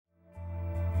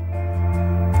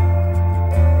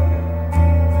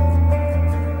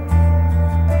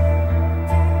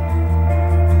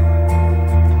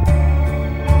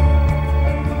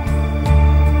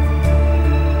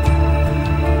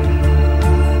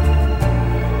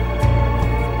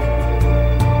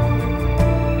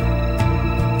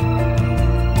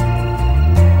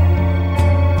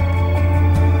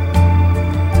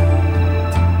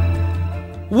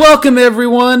Welcome,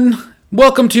 everyone.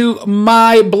 Welcome to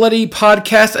My Bloody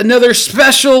Podcast, another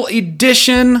special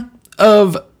edition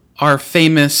of our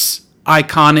famous,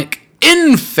 iconic,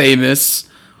 infamous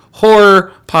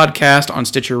horror podcast on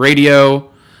Stitcher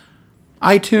Radio,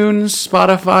 iTunes,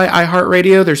 Spotify,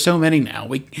 iHeartRadio. There's so many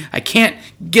now. I can't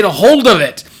get a hold of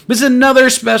it. This is another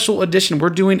special edition. We're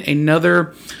doing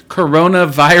another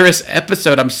coronavirus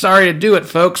episode. I'm sorry to do it,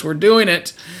 folks. We're doing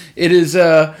it. It is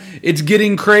it's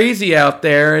getting crazy out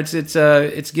there. It's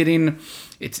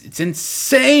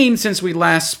insane since we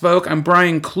last spoke. I'm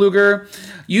Brian Kluger.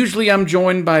 Usually I'm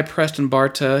joined by Preston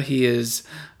Barta. He is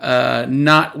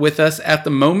not with us at the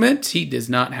moment. He does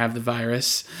not have the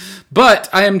virus. But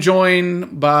I am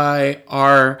joined by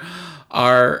our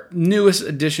newest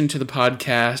addition to the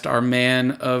podcast, our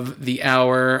man of the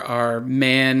hour, our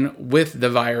man with the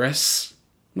virus.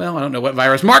 Well, I don't know what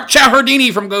virus. Mark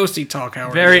Ciaffardini from Ghosty Talk. How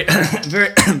are you?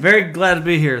 Very glad to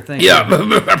be here. Thank you.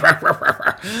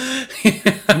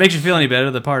 If it makes you feel any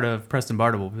better, the part of Preston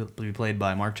Barta will be played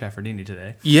by Mark Ciaffardini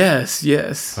today. Yes.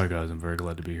 Hi, guys. I'm very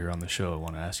glad to be here on the show. I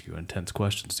want to ask you intense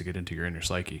questions to get into your inner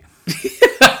psyche.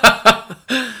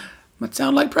 Might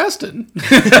sound like Preston.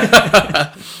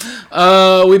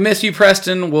 We miss you,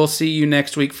 Preston. We'll see you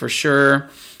next week for sure.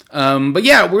 But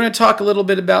yeah, we're going to talk a little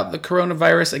bit about the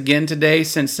coronavirus again today.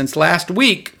 Since last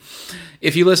week,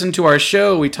 if you listen to our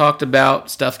show, we talked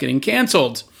about stuff getting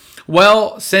canceled.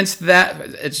 Well, since that,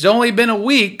 it's only been a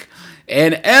week,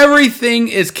 and everything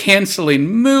is canceling.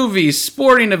 Movies,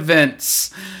 sporting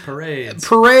events, parades,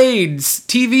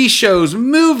 TV shows,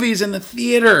 movies in the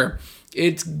theater.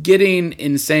 It's getting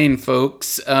insane,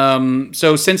 folks.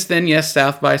 So since then, yes,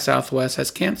 South by Southwest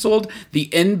has canceled. The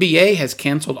NBA has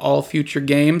canceled all future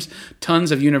games.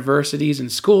 Tons of universities and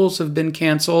schools have been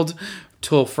canceled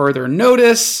till further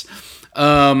notice.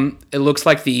 It looks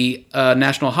like the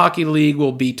National Hockey League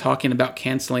will be talking about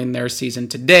canceling their season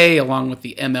today, along with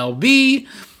the MLB.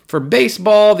 For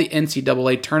baseball, the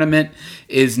NCAA tournament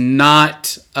is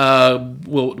not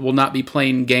will not be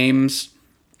playing games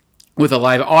with a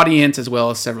live audience, as well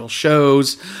as several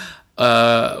shows.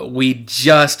 We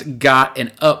just got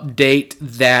an update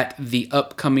that the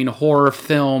upcoming horror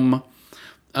film,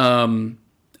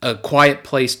 A Quiet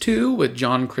Place 2, with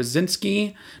John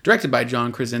Krasinski, directed by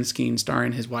John Krasinski and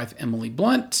starring his wife Emily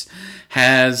Blunt,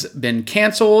 has been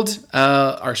canceled.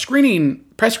 Our press screening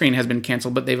has been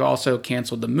canceled, but they've also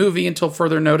canceled the movie until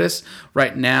further notice.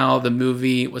 Right now, the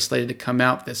movie was slated to come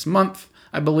out this month,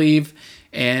 I believe,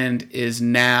 and is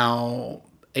now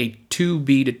a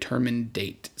to-be-determined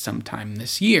date sometime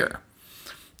this year.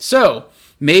 So,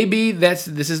 maybe this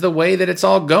is the way that it's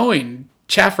all going.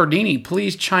 Ciaffardini,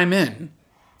 please chime in.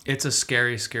 It's a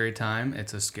scary, scary time.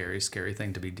 It's a scary, scary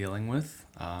thing to be dealing with.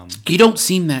 You don't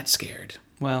seem that scared.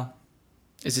 Well,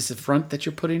 is this a front that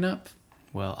you're putting up?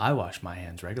 Well, I wash my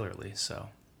hands regularly, so.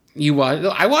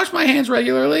 I wash my hands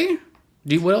regularly?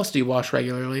 What else do you wash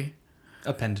regularly?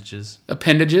 Appendages.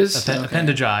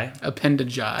 Appendagei.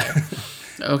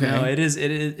 Okay. No,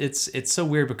 it's so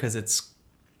weird because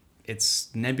it's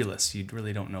nebulous. You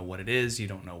really don't know what it is. You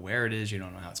don't know where it is. You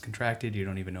don't know how it's contracted. You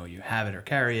don't even know you have it or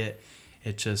carry it.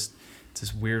 It's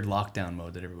this weird lockdown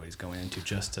mode that everybody's going into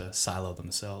just to silo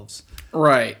themselves.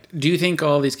 Right. Do you think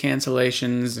all these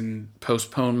cancellations and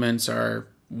postponements are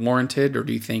warranted, or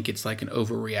do you think it's like an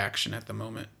overreaction at the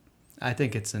moment? I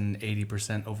think it's an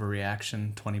 80%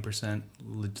 overreaction, 20%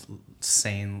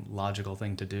 sane, logical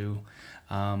thing to do.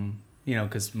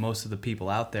 Because most of the people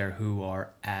out there who are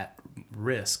at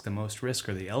risk, the most risk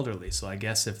are the elderly. So I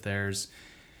guess if there's,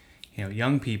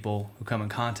 young people who come in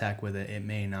contact with it, it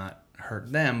may not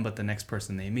hurt them, but the next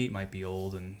person they meet might be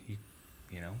old, and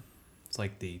it's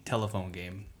like the telephone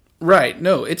game. Right.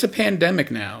 No, it's a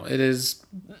pandemic now. It's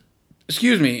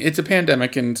a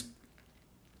pandemic, and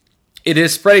it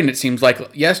is spreading. It seems like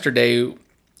yesterday,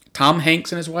 Tom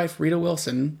Hanks and his wife, Rita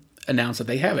Wilson, announced that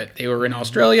they have it. They were in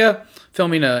Australia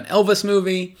filming an Elvis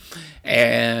movie,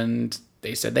 and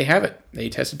they said they have it. They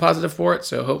tested positive for it,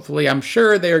 so hopefully, I'm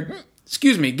sure they're,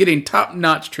 getting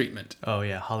top-notch treatment. Oh,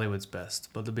 yeah, Hollywood's best.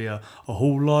 But there'll be a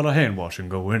whole lot of hand-washing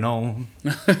going on.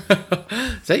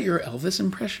 Is that your Elvis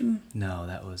impression? No,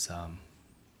 that was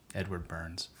Edward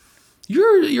Burns.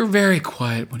 You're very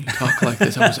quiet when you talk like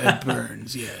this. I was Ed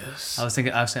Burns, yes. I was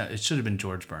thinking it should have been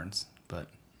George Burns, but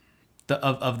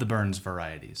of the Burns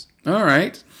varieties. All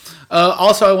right.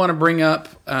 Also, I want to bring up,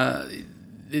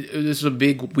 this is a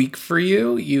big week for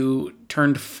you. You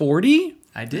turned 40?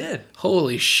 I did.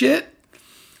 Holy shit.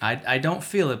 I don't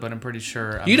feel it, but I'm pretty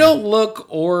sure. You don't look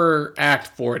or act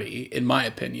 40, in my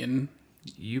opinion.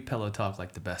 You pillow talk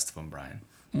like the best of them, Brian.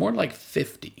 More like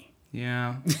 50.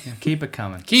 Yeah, keep it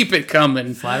coming. Keep it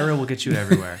coming. Flattery will get you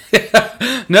everywhere.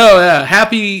 No,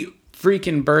 happy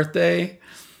freaking birthday.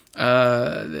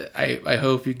 I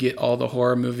hope you get all the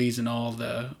horror movies and all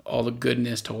the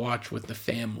goodness to watch with the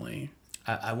family.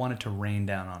 I want it to rain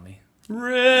down on me.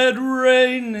 Red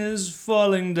rain is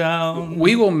falling down.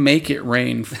 We will make it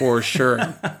rain for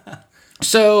sure.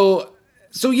 So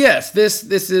yes, this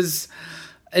is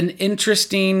an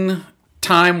interesting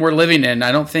time we're living in.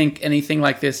 I don't think anything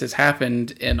like this has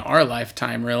happened in our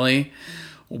lifetime, really,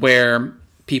 where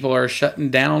people are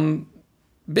shutting down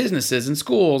businesses and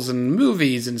schools and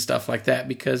movies and stuff like that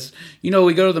because, we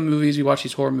go to the movies, we watch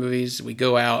these horror movies, we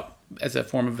go out as a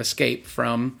form of escape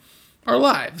from our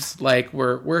lives. Like,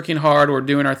 we're working hard, we're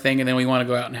doing our thing, and then we want to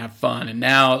go out and have fun. And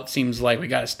now it seems like we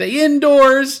got to stay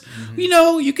indoors.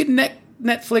 Mm-hmm. You could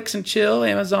Netflix and chill,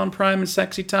 Amazon Prime and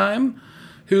Sexy Time,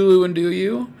 Hulu and Do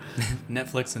You.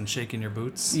 Netflix and shaking your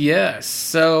boots. Yes.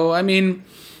 So,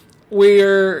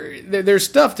 there's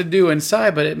stuff to do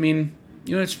inside, but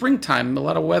it's springtime. A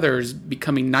lot of weather is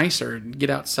becoming nicer to get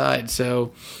outside.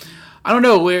 So, I don't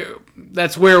know.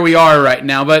 That's where we are right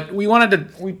now. But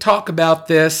we talk about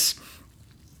this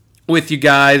with you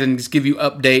guys and just give you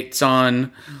updates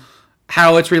on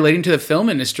how it's relating to the film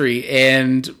industry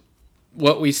and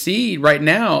what we see right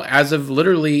now. As of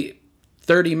literally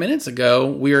 30 minutes ago,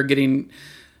 we are getting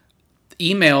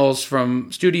emails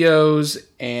from studios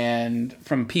and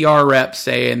from PR reps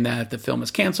saying that the film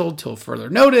is canceled till further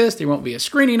notice. There won't be a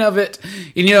screening of it.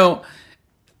 And,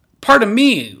 part of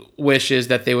me wishes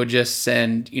that they would just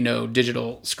send,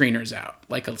 digital screeners out,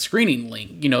 like a screening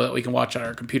link, that we can watch on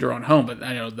our computer on home. But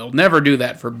I know they'll never do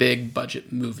that for big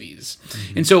budget movies.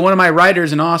 Mm-hmm. And so one of my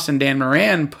writers in Austin, Dan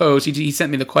Moran, he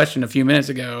sent me the question a few minutes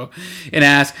ago and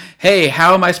asked, hey,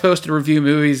 how am I supposed to review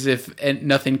movies if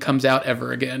nothing comes out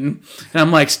ever again? And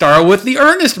I'm like, start with the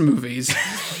Ernest movies.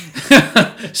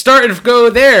 Go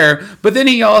there. But then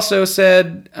he also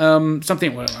said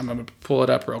something, well, I'm going to pull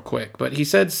it up real quick, but he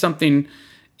said something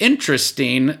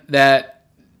interesting that,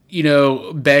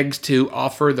 begs to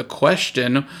offer the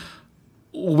question,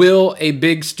 will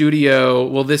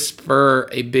this spur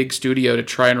a big studio to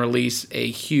try and release a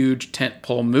huge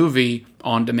tentpole movie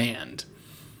on demand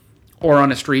or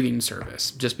on a streaming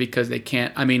service just because they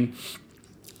can't?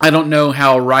 I don't know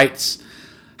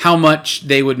how much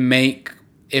they would make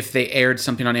if they aired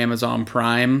something on Amazon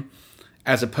Prime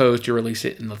as opposed to release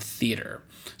it in the theater.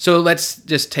 So let's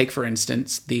just take, for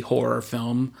instance, the horror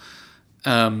film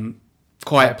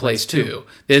Quiet Place 2.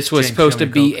 This was supposed to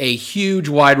be a huge,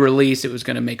 wide release. It was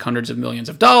going to make hundreds of millions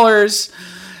of dollars,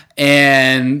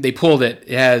 and they pulled it.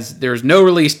 There's no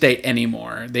release date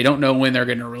anymore. They don't know when they're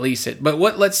going to release it. But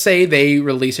let's say they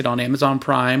release it on Amazon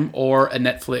Prime or a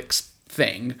Netflix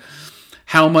thing.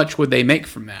 How much would they make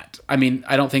from that? I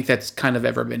don't think that's kind of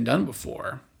ever been done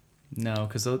before. No,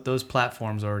 because those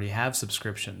platforms already have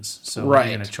subscriptions. So right.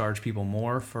 You're going to charge people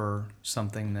more for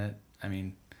something that,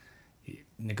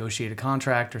 negotiate a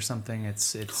contract or something.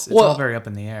 It's all very up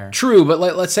in the air. True, but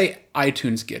let's say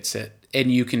iTunes gets it,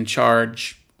 and you can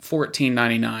charge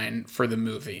 $14.99 for the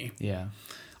movie. Yeah.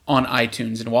 On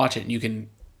iTunes and watch it, and you can.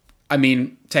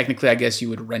 Technically, I guess you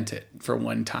would rent it for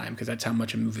one time because that's how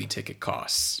much a movie ticket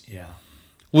costs. Yeah.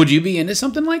 Would you be into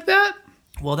something like that?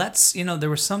 Well, that's, there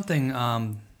was something,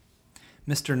 Mr.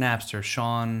 Napster,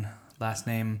 Sean, last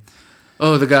name.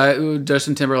 Oh, the guy who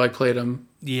Justin Timberlake played him.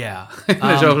 Yeah.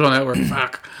 The social network.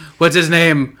 Fuck. What's his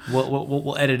name?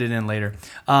 We'll edit it in later.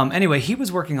 Anyway, he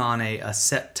was working on a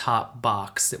set-top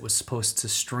box that was supposed to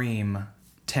stream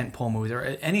tentpole movies or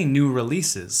any new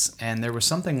releases, and there was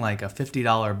something like a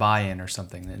 $50 buy-in or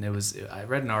something. And I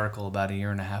read an article about a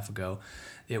year and a half ago.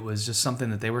 It was just something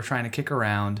that they were trying to kick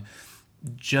around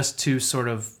just to sort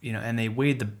of, and they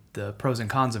weighed the pros and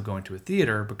cons of going to a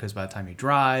theater, because by the time you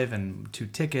drive and 2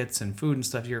 tickets and food and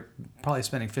stuff, you're probably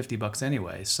spending $50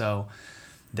 anyway. So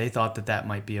they thought that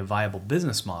might be a viable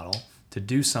business model to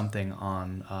do something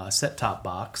on a set-top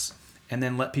box and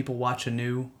then let people watch a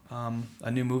new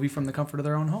movie from the comfort of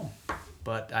their own home.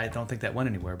 But I don't think that went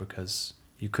anywhere because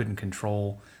you couldn't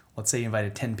control, let's say you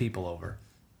invited 10 people over,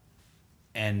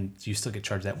 and you still get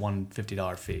charged that one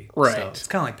 $50 fee. Right. So it's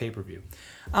kind of like pay-per-view.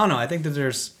 I don't know. I think that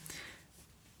there's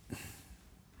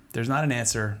not an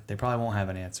answer. They probably won't have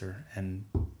an answer. And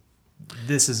I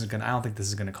don't think this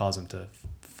is going to cause them to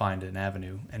find an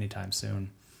avenue anytime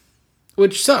soon.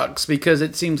 Which sucks, because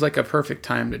it seems like a perfect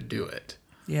time to do it.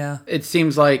 Yeah. It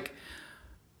seems like,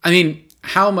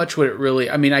 how much would it really,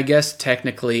 I guess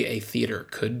technically a theater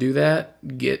could do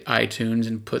that, get iTunes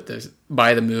and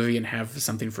buy the movie and have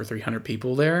something for 300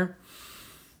 people there,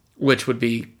 which would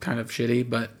be kind of shitty,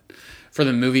 but for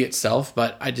the movie itself.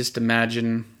 But I just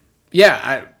imagine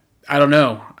Yeah, I don't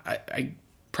know. I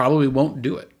probably won't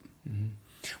do it.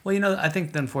 Well, I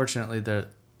think that unfortunately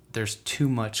there's too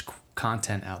much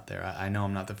content out there. I know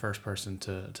I'm not the first person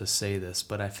to say this,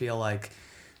 but I feel like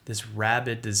this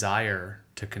rabid desire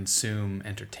to consume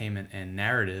entertainment and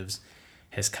narratives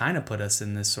has kind of put us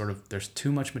in this sort of, there's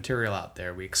too much material out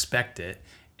there. We expect it.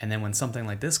 And then when something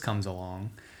like this comes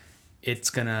along, it's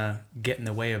going to get in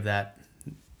the way of that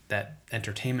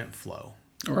entertainment flow.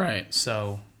 Right.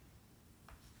 So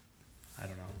I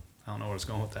don't know. I don't know where I was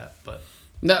going with that, but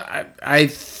No, I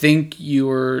think you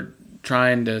were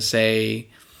trying to say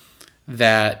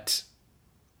that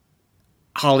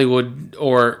Hollywood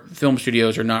or film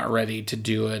studios are not ready to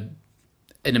do an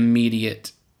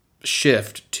immediate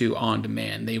shift to on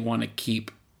demand. They want to keep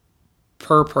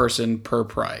per person, per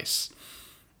price.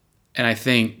 And I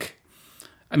think,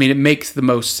 it makes the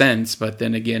most sense, but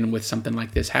then again, with something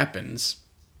like this happens,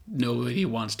 nobody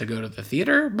wants to go to the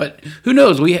theater, but who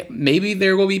knows? Maybe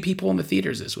there will be people in the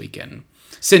theaters this weekend.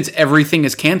 Since everything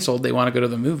is canceled, they want to go to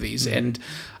the movies. Mm-hmm. And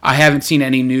I haven't seen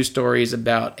any news stories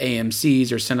about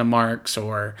AMC's or Cinemarks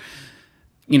or,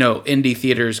 indie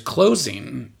theaters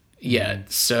closing yet. Mm-hmm.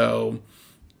 So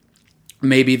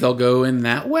maybe they'll go in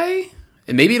that way.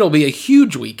 And maybe it'll be a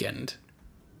huge weekend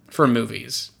for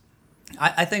movies.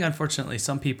 I think, unfortunately,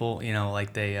 some people,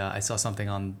 I saw something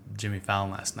on Jimmy Fallon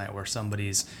last night where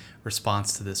somebody's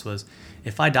response to this was,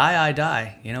 if I die, I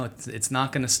die. It's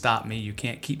not going to stop me. You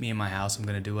can't keep me in my house. I'm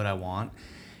going to do what I want.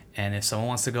 And if someone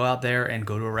wants to go out there and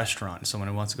go to a restaurant, someone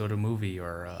who wants to go to a movie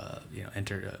or,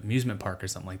 enter an amusement park or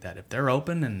something like that, if they're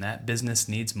open and that business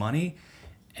needs money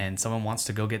and someone wants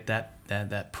to go get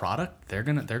that product, they're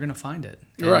gonna find it.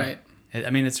 And right.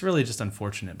 It's really just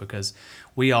unfortunate because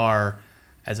we are,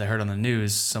 as I heard on the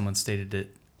news, someone stated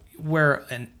it, we're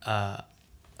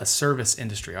a service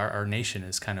industry. Our nation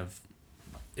is kind of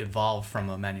evolved from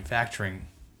a manufacturing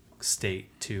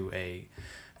state to a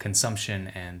consumption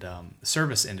and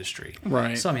service industry.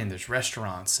 Right. So there's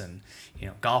restaurants and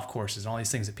golf courses and all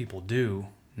these things that people do,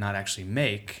 not actually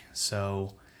make.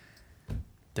 So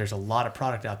there's a lot of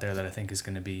product out there that I think is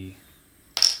going to be.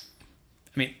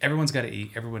 Everyone's got to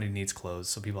eat. Everybody needs clothes,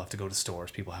 so people have to go to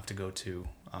stores. People have to go to.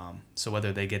 So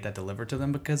whether they get that delivered to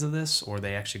them because of this, or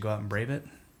they actually go out and brave it,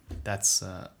 that's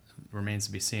remains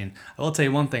to be seen. I will tell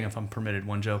you one thing, if I'm permitted,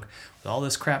 one joke. With all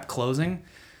this crap closing,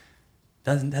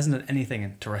 hasn't done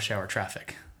anything to rush hour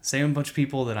traffic. Same bunch of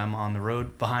people that I'm on the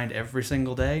road behind every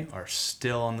single day are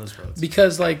still on those roads.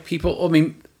 Because people,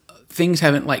 things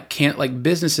haven't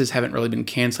businesses haven't really been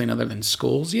canceling other than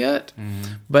schools yet.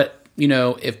 Mm-hmm. But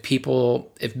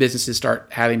if businesses start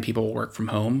having people work from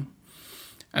home,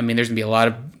 there's going to be a lot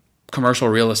of commercial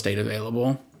real estate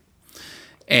available,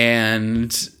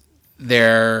 and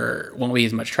there won't be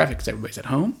as much traffic because everybody's at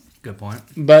home. Good point.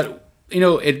 But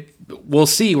we'll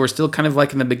see. We're still kind of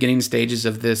in the beginning stages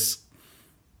of this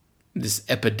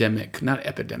pandemic.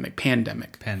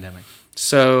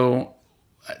 So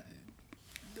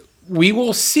we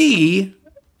will see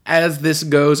as this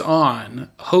goes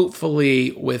on.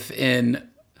 Hopefully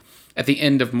at the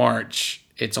end of March,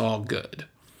 it's all good.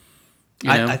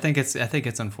 I think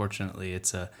it's unfortunately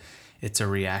it's a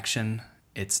reaction.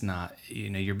 It's not,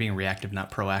 you're being reactive,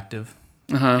 not proactive.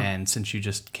 Uh-huh. And since you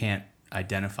just can't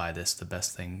identify this, the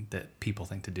best thing that people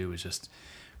think to do is just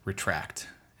retract.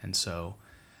 And so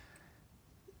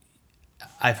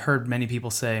I've heard many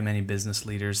business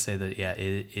leaders say that,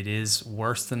 it is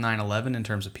worse than 9/11 in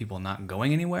terms of people not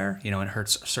going anywhere. It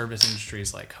hurts service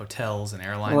industries like hotels and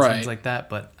airlines, right, things like that.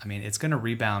 But it's going to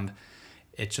rebound.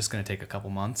 It's just going to take a couple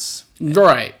months.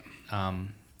 Right.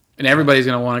 And everybody's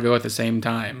going to want to go at the same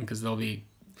time because they'll be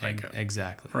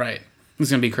exactly right. It's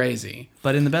going to be crazy.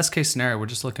 But in the best case scenario, we're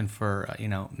just looking for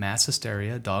mass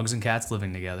hysteria, dogs and cats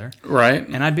living together. Right.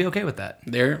 And I'd be okay with that.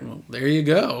 There you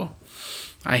go.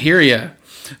 I hear you.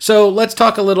 So let's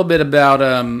talk a little bit about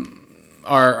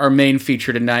our main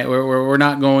feature tonight. We're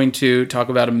not going to talk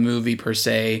about a movie per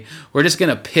se. We're just going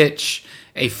to pitch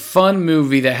a fun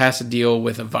movie that has to deal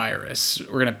with a virus.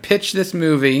 We're going to pitch this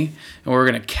movie and we're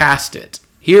going to cast it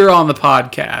here on the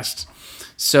podcast.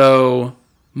 So,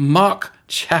 Mock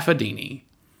Chaffadini,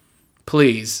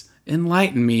 please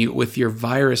enlighten me with your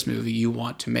virus movie you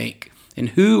want to make. And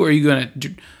who are you going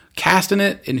to cast in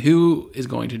it, and who is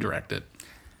going to direct it?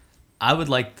 I would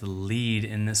like the lead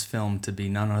in this film to be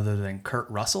none other than Kurt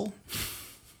Russell.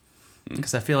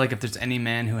 Because I feel like if there's any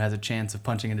man who has a chance of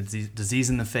punching a disease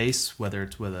in the face, whether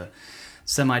it's with a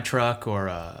semi-truck or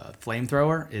a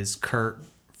flamethrower, is Kurt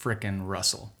frickin'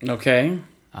 Russell. Okay.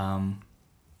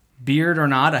 Beard or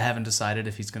not, I haven't decided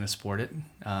if he's going to sport it.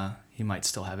 He might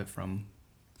still have it from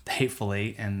the Hateful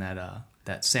Eight and that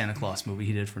that Santa Claus movie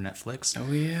he did for Netflix.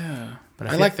 Oh yeah, But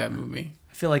I like that movie.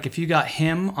 I feel like if you got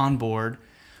him on board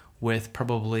with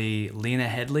probably Lena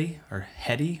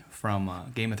Headey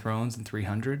from Game of Thrones and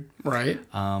 300, Right.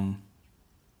 haven't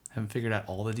figured out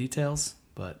all the details,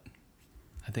 but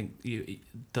I think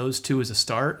those two as a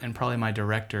start, and probably my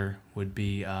director would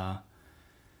be. I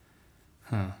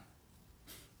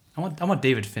want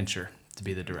David Fincher to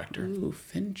be the director. Ooh,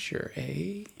 Fincher,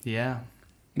 eh? Yeah,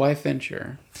 Why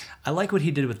Fincher? I like what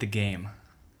he did with The Game.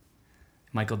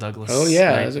 Michael Douglas. Oh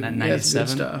yeah, right? that's good 97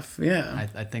 stuff. Yeah.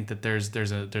 I think that there's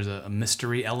a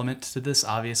mystery element to this.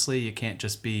 Obviously, you can't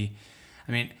just be.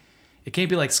 I mean, it can't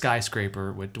be like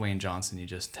Skyscraper with Dwayne Johnson. You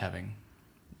just having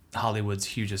Hollywood's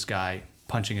hugest guy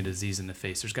punching a disease in the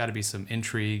face. There's got to be some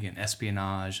intrigue and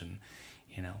espionage and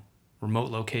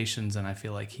remote locations. And I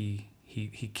feel like he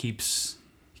keeps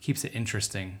it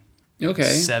interesting. Okay.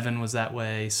 7 was that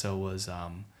way. So was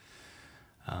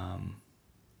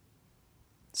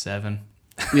 7.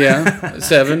 Yeah.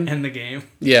 7. In The Game.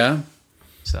 Yeah.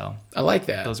 So I like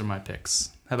that. those are my picks.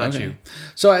 How about you?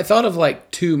 So I thought of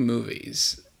like 2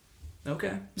 movies.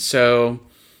 Okay. So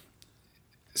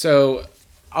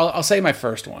I'll say my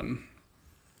first one.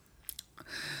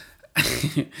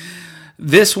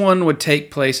 This one would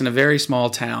take place in a very small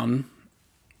town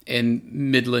in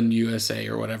Midland, USA,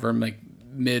 or whatever, like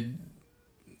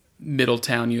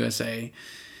Middletown, USA,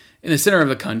 in the center of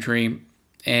the country,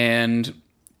 and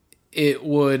it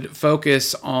would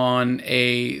focus on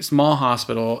a small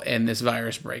hospital, and this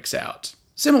virus breaks out,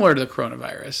 similar to the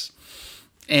coronavirus,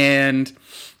 and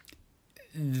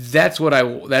that's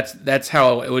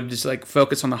how it would just like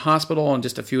focus on the hospital and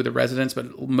just a few of the residents,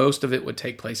 but most of it would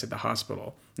take place at the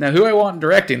hospital. Now, who I want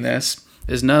directing this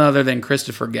is none other than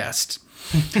Christopher Guest.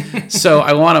 So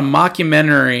I want a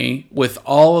mockumentary with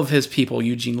all of his people: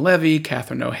 Eugene Levy,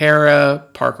 Catherine O'Hara,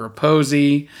 Parker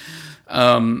Posey,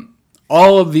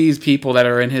 all of these people that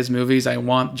are in his movies. I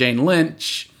want Jane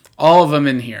Lynch, all of them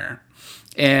in here.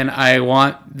 And I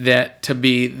want that to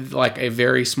be like a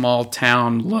very small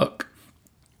town look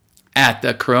at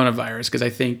the coronavirus, because I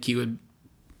think he would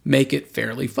make it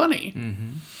fairly funny. Mm-hmm.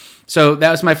 So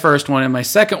that was my first one. And my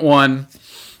second one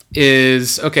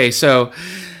is, okay, so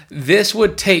this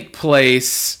would take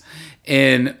place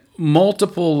in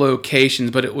multiple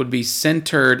locations, but it would be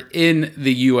centered in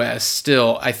the U.S.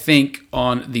 still, I think,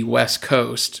 on the West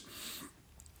Coast.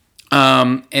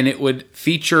 And it would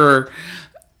feature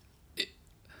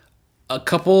a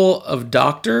couple of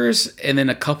doctors and then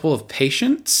a couple of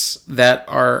patients that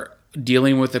are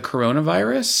dealing with the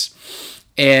coronavirus,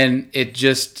 and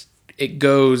it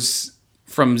goes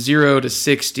from 0 to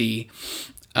 60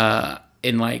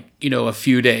 in like a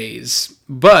few days.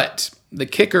 But the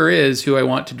kicker is who I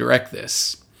want to direct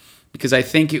this, because I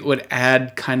think it would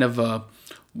add kind of a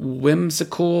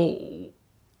whimsical,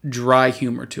 dry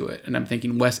humor to it, and I'm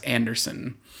thinking Wes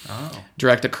Anderson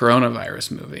direct a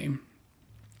coronavirus movie,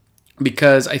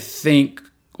 because I think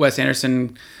Wes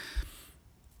Anderson,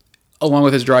 along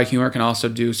with his dry humor, can also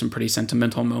do some pretty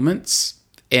sentimental moments.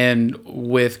 And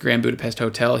with Grand Budapest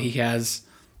Hotel, he has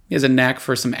a knack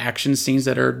for some action scenes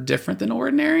that are different than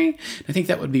ordinary. I think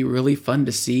that would be really fun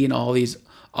to see in all these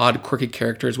odd, quirky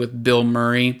characters with Bill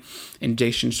Murray and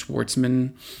Jason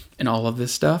Schwartzman and all of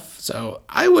this stuff. So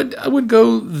I would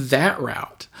go that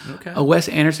route. Okay. A Wes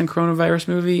Anderson coronavirus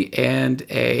movie and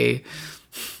a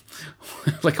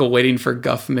like a Waiting for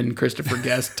Guffman, Christopher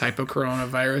Guest type of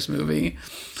coronavirus movie,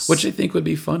 which I think would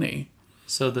be funny.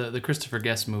 So the Christopher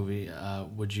Guest movie,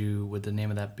 would the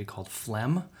name of that be called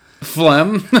Phlegm?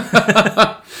 Phlegm?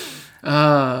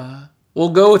 We'll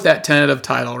go with that tentative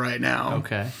title right now.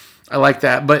 Okay. I like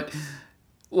that. But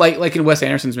like in Wes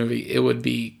Anderson's movie, it would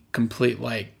be complete,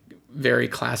 like, very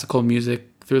classical music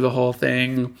through the whole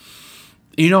thing.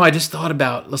 I just thought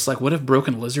about, what if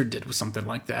Broken Lizard did with something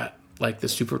like that? Like the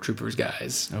Super Troopers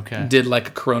guys. Okay. Did like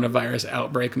a coronavirus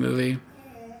outbreak movie.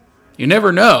 You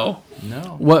never know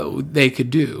what they could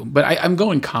do. But I'm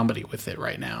going comedy with it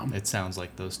right now. It sounds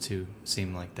like those two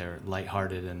seem like they're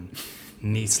lighthearted and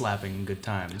knee-slapping good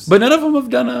times. But none of them have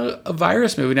done a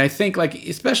virus movie. And I think,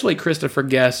 especially Christopher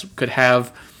Guest could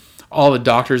have all the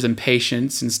doctors and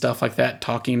patients and stuff like that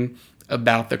talking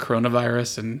about the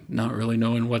coronavirus and not really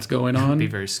knowing what's going on. Be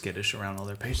very skittish around all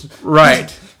their patients.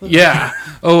 Right. Yeah.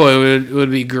 Oh, it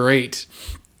would be great.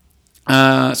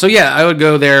 So yeah, I would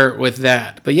go there with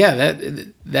that. But yeah,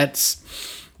 that's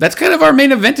kind of our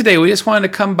main event today. We just wanted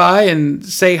to come by and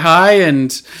say hi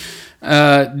and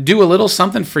do a little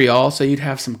something for y'all, so you'd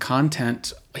have some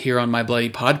content here on My Bloody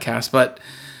Podcast. But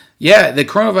yeah, the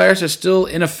coronavirus is still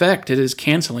in effect. It is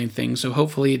canceling things, so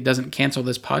hopefully it doesn't cancel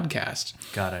this podcast.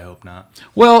 God, I hope not.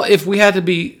 Well, if we had to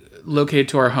be located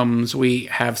to our homes, we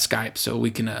have Skype, so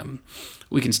we can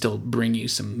still bring you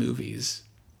some movies.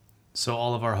 So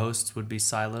all of our hosts would be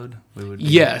siloed?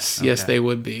 Yes, okay. Yes, they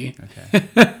would be. Okay.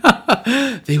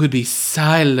 They would be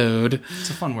siloed. It's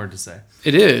a fun word to say.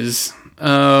 It is.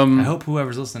 I hope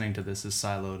whoever's listening to this is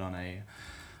siloed on a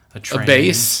train,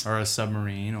 base, or a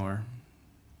submarine, or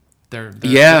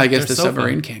I guess the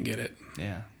submarine can't get it.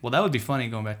 Yeah. Well, that would be funny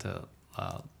going back to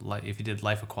if you did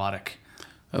Life Aquatic.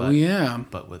 But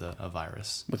with a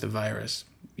virus. With a virus,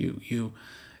 you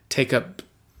take up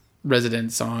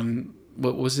residence on,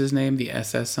 what was his name? The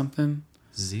SS something.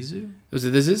 Zizou? Was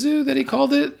it the Zizou that he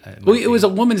called it? It was a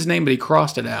woman's name, but he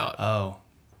crossed it out. Oh,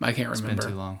 I can't remember. It's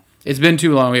been too long. It's been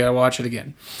too long. We got to watch it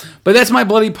again. But that's my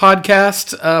Bloody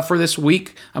Podcast for this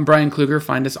week. I'm Brian Kluger.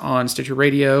 Find us on Stitcher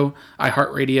Radio,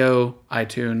 iHeartRadio,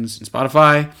 iTunes, and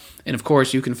Spotify. And, of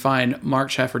course, you can find Mark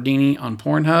Chaffardini on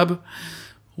Pornhub.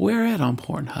 Where at on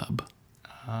Pornhub?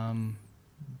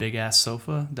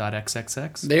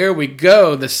 BigAssSofa.xxx. There we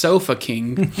go. The Sofa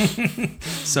King.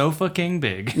 Sofa King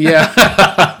Big. Yeah.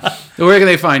 Where can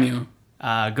they find you?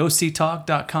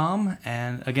 GoSeeTalk.com,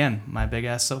 and again, my Big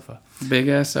Ass Sofa. Big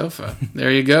Ass Sofa.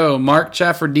 There you go. Mark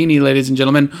Chaffardini, ladies and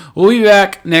gentlemen. We'll be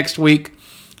back next week.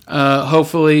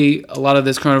 Hopefully, a lot of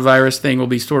this coronavirus thing will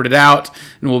be sorted out,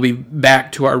 and we'll be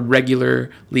back to our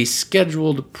regularly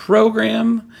scheduled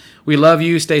program. We love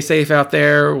you. Stay safe out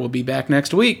there. We'll be back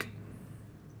next week.